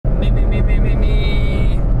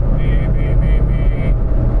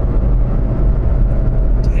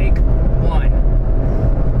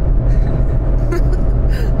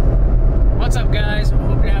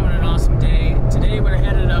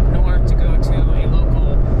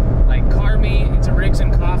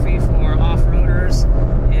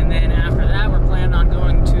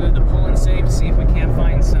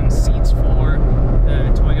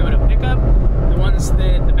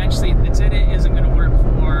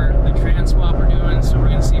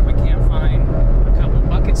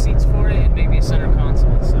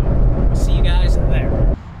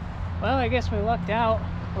guess we lucked out.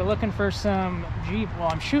 We're looking for some Jeep, well,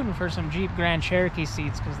 I'm shooting for some Jeep Grand Cherokee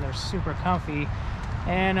seats because they're super comfy.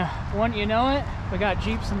 And wouldn't you know it, we got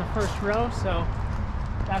Jeeps in the first row, so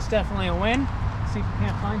that's definitely a win. Let's see if we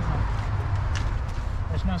can't find some.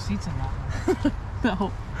 There's no seats in that one.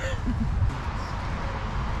 No.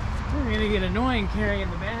 We're gonna get annoying carrying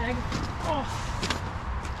the bag. Oh.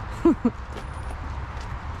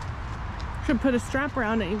 Should put a strap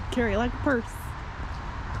around it and carry it like a purse.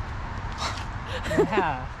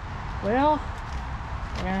 Yeah. Well,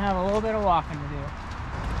 we're gonna have a little bit of walking to do.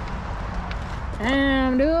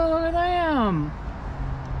 And look at them.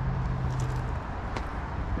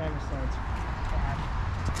 Driver's side's bad.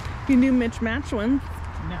 You can do Mitch match ones.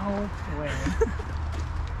 No way.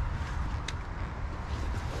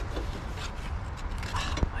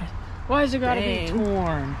 Why has it got to be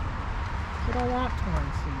torn? We don't want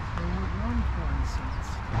torn seats. We want non-torn seats.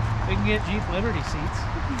 We can get Jeep Liberty seats.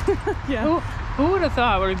 Yeah. Who would have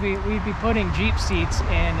thought we'd be putting Jeep seats in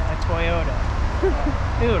a Toyota?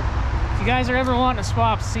 Dude, if you guys are ever wanting to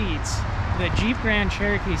swap seats, the Jeep Grand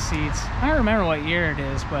Cherokee seats, I don't remember what year it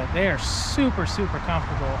is, but they are super, super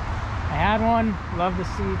comfortable. I had one, love the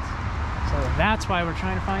seats, so that's why we're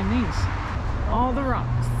trying to find these. All the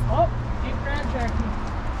rocks. Oh, Jeep Grand Cherokee.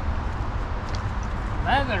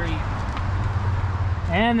 Leathery.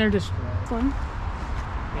 And they're destroyed. One.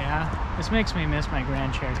 Yeah, this makes me miss my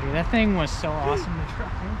Grand Cherokee. That thing was so awesome to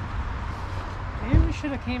drive. Maybe we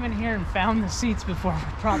should have came in here and found the seats before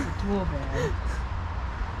we brought the tool bag.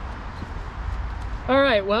 All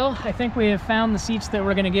right, well, I think we have found the seats that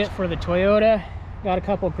we're gonna get for the Toyota. Got a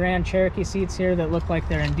couple Grand Cherokee seats here that look like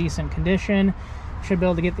they're in decent condition. Should be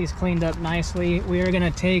able to get these cleaned up nicely. We are gonna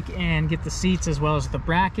take and get the seats as well as the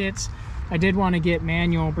brackets. I did want to get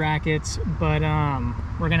manual brackets, but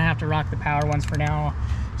we're gonna have to rock the power ones for now.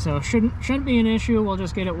 So shouldn't be an issue. We'll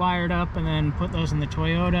just get it wired up and then put those in the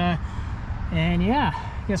Toyota. And yeah,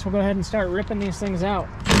 I guess we'll go ahead and start ripping these things out.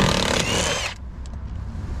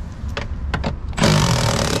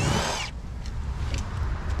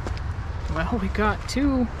 Well, we got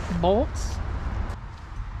 2 bolts.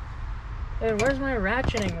 Hey, where's my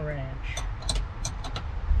ratcheting wrench?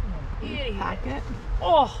 Oh, idiot. Packet.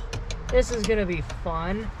 Oh, this is gonna be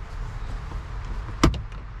fun.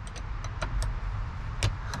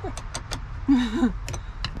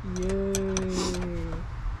 Yay.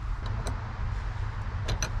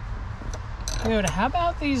 Dude, how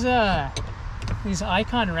about these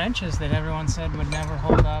Icon wrenches that everyone said would never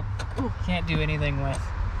hold up? Can't do anything with.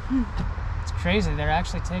 It's crazy, they're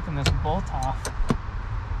actually taking this bolt off.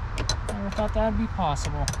 Never thought that would be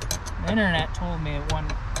possible. The internet told me it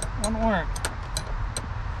wouldn't work.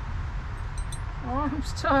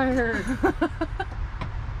 Arm's tired.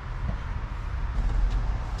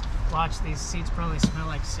 Watch, these seats probably smell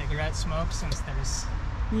like cigarette smoke since there's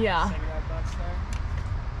cigarette butts there.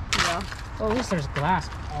 Yeah. Well, at least there's glass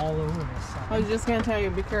all over this side. I was just gonna tell you,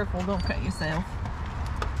 be careful, don't cut yourself.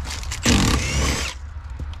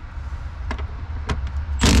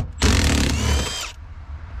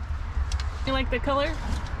 You like the color?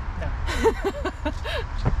 No. This is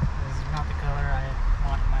not the color I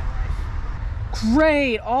want in my life.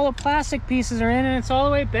 Great! All the plastic pieces are in and it's all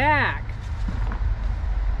the way back.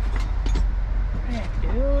 Heck,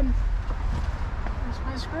 dude. Where's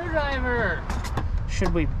my screwdriver?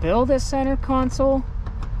 Should we build a center console?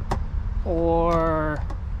 Or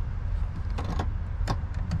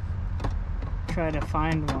try to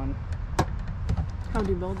find one? How do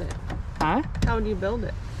you build it? Huh? How do you build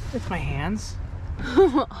it? With my hands.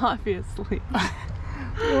 Obviously.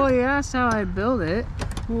 Well, yeah, that's how I build it.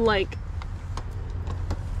 Like,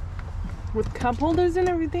 with cup holders and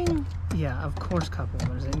everything? Yeah, of course cup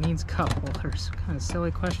holders. It needs cup holders. What kind of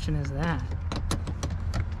silly question is that?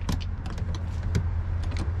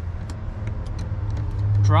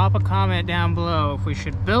 Drop a comment down below if we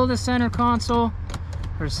should build a center console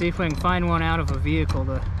or see if we can find one out of a vehicle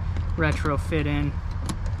to retrofit in.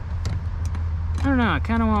 I don't know, I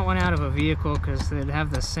kind of want one out of a vehicle because they'd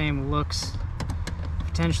have the same looks,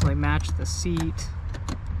 potentially match the seat,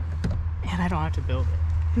 and I don't have to build it.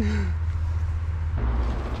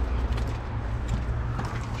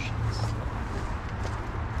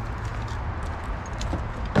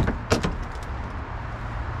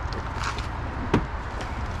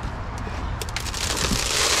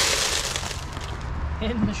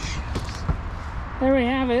 In the shoes. There we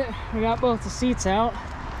have it. We got both the seats out.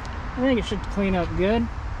 I think it should clean up good.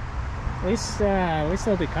 At least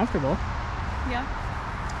they'll be comfortable. Yeah.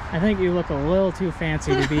 I think you look a little too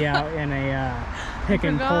fancy to be out in a pick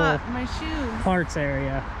and pull my shoes. parts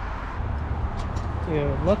area.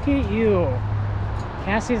 Dude, look at you.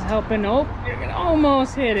 Cassie's helping. Oh, you're gonna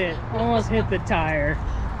almost hit it. Almost hit the tire.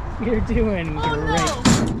 You're doing Oh great. no!